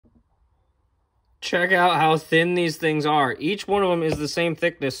Check out how thin these things are. Each one of them is the same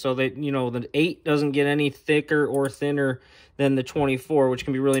thickness, so that, you know, the 8 doesn't get any thicker or thinner than the 24, which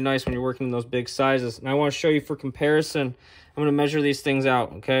can be really nice when you're working in those big sizes. And I want to show you for comparison. I'm going to measure these things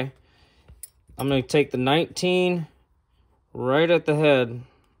out, okay? I'm going to take the 19 right at the head.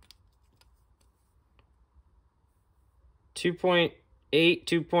 2.8,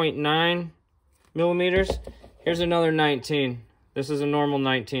 2.9 millimeters. Here's another 19. This is a normal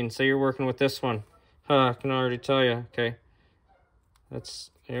 19, so you're working with this one. I can already tell you. Okay.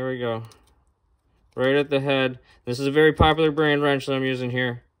 Here we go. Right at the head. This is a very popular brand wrench that I'm using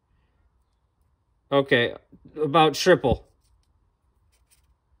here. Okay, about triple.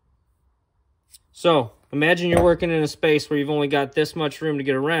 So, imagine you're working in a space where you've only got this much room to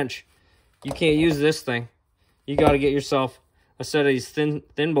get a wrench. You can't use this thing. You got to get yourself a set of these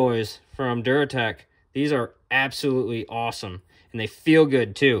thin boys from Duratech. These are absolutely awesome, and they feel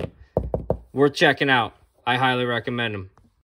good too. Worth checking out. I highly recommend them.